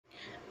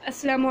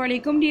Assalamu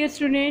alaikum dear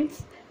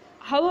students.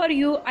 How are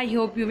you? I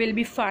hope you will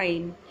be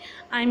fine.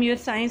 I'm your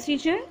science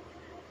teacher.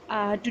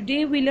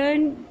 Today we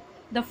learn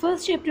the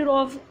first chapter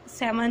of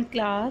 7th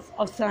class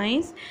of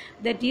science,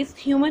 that is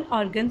human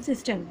organ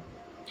system.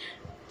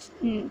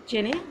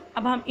 चलें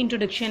अब हम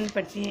introduction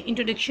पढ़ते हैं.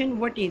 Introduction.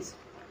 What is?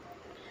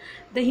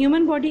 The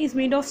human body is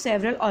made of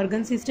several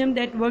organ systems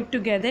that work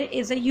together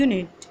as a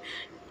unit.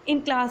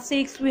 In class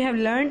 6 we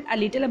have learned a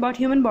little about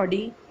human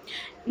body.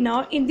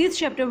 Now in this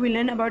chapter we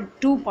learn about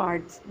two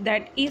parts,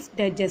 that is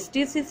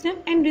digestive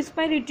system and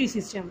respiratory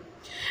system.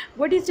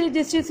 What is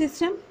digestive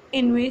system?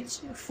 In which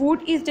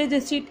food is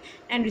digested,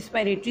 and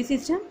respiratory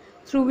system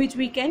through which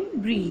we can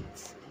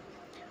breathe.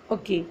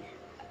 Okay,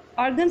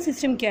 organ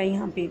system क्या है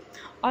यहाँ पे?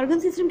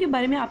 Organ system के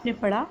बारे में आपने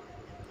पढ़ा,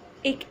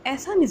 एक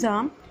ऐसा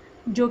निज़ाम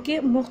जो कि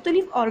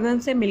मुख्तलिफ ऑर्गन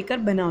से मिलकर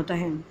बना होता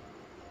है.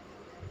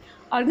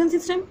 Organ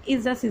system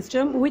is a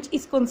system which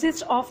is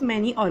consists of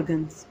many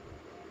organs.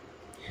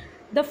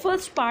 The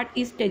first part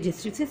is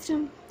digestive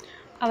system.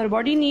 Our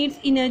body needs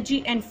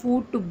energy and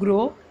food to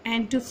grow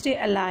and to stay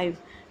alive,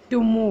 to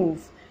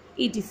move,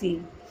 etc.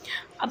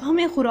 अब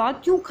हमें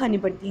खुराक क्यों खानी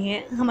पड़ती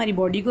है? हमारी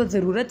body को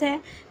ज़रूरत है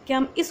कि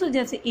हम इस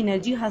वजह से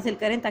एनर्जी हासिल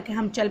करें ताकि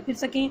हम चल फिर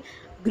सकें,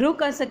 ग्रो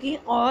कर सकें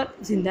और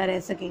ज़िंदा रह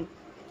सकें.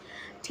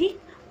 ठीक.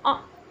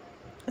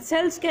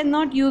 Cells can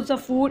not use the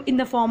food in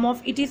the form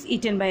of it is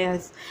eaten by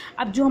us.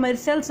 अब जो हमारे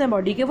सेल्स हैं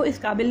बॉडी के, वो इस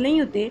काबिल नहीं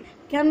होते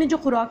कि हमने जो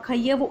खुराक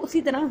खाई है वो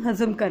उसी तरह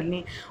हज़म कर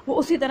लें, वो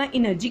उसी तरह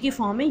एनर्जी की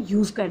फॉर्म में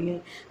यूज़ कर लें.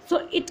 So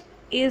it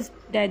is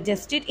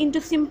digested into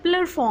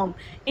simpler form,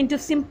 into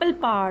simple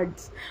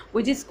parts,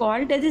 which is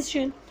called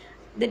digestion.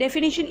 The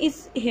definition is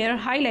here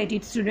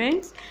highlighted,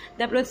 students.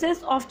 The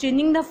process of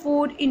changing the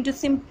food into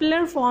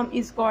simpler form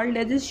is called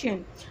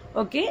digestion.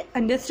 Okay,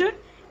 understood?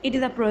 It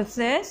is a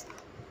process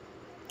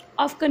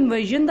of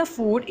conversion the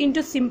food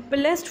into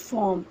simplest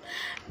form,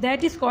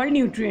 that is called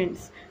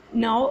nutrients.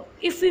 Now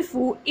if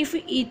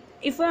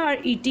we are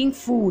eating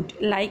food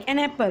like an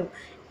apple,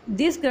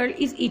 this girl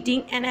is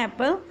eating an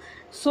apple,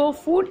 so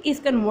food is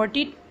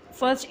converted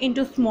first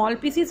into small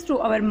pieces through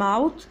our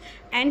mouth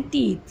and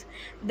teeth,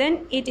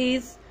 then it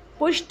is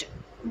pushed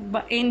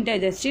in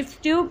digestive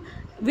tube,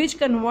 which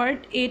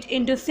convert it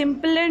into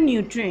simpler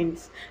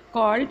nutrients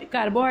called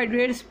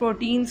carbohydrates,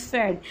 proteins,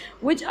 fat,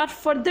 which are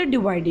further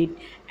divided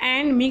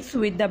and mixed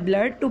with the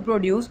blood to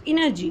produce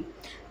energy.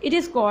 It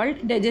is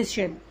called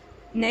digestion.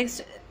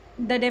 Next,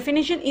 the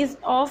definition is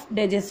of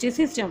digestive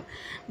system: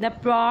 the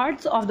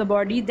parts of the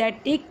body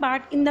that take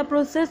part in the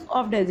process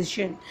of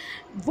digestion.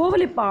 वो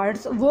वाले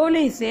parts, वो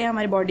वाले हिस्से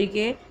हमारी body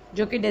के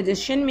जो कि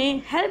digestion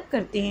में help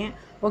करते हैं,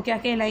 वो क्या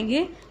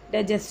कहलाएंगे?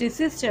 Digestive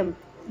system.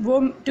 वो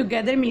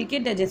together मिलके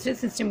digestive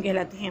system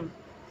कहलाते हैं.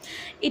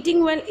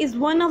 Eating well is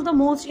one of the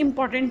most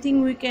important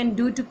thing we can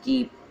do to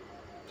keep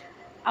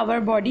our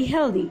body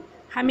healthy.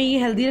 हमें ये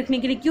healthy रखने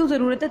के लिए क्यों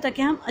ज़रूरत है?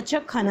 ताकि हम अच्छा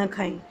खाना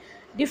खाएं.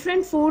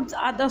 Different foods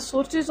are the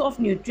sources of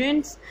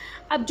nutrients.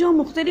 अब जो हम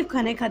मुख्तलिफ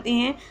खाने खाते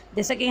हैं,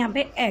 जैसा कि यहाँ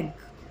पे egg,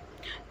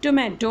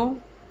 tomato,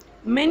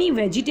 many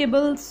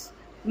vegetables,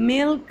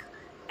 milk,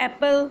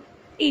 apple,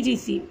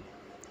 etc.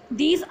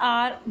 These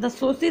are the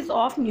sources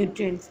of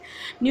nutrients.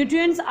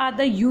 Nutrients are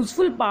the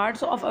useful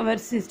parts of our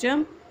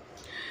system,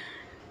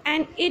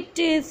 and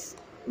it is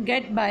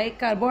get by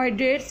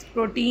carbohydrates,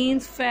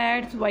 proteins,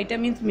 fats,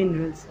 vitamins,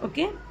 minerals.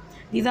 Okay,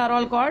 these are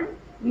all called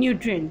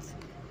nutrients.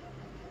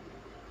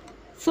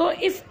 So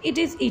if it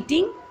is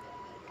eating,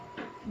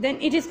 then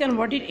it is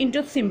converted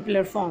into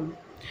simpler form.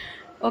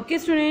 Okay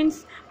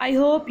students, I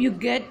hope you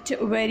get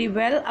very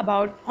well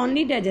about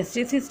only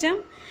digestive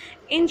system.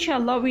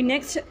 Inshallah we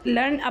next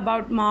learn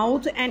about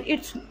mouth and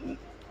its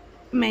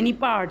many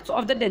parts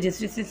of the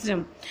digestive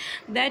system,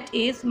 that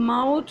is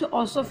mouth,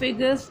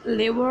 esophagus,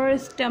 liver,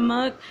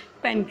 stomach,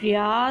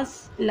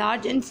 pancreas,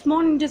 large and small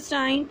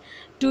intestine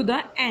to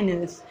the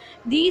anus.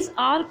 These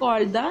are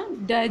called the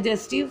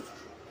digestive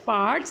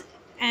parts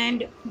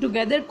and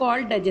together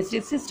called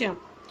digestive system.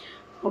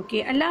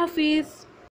 Okay, Allah Hafiz.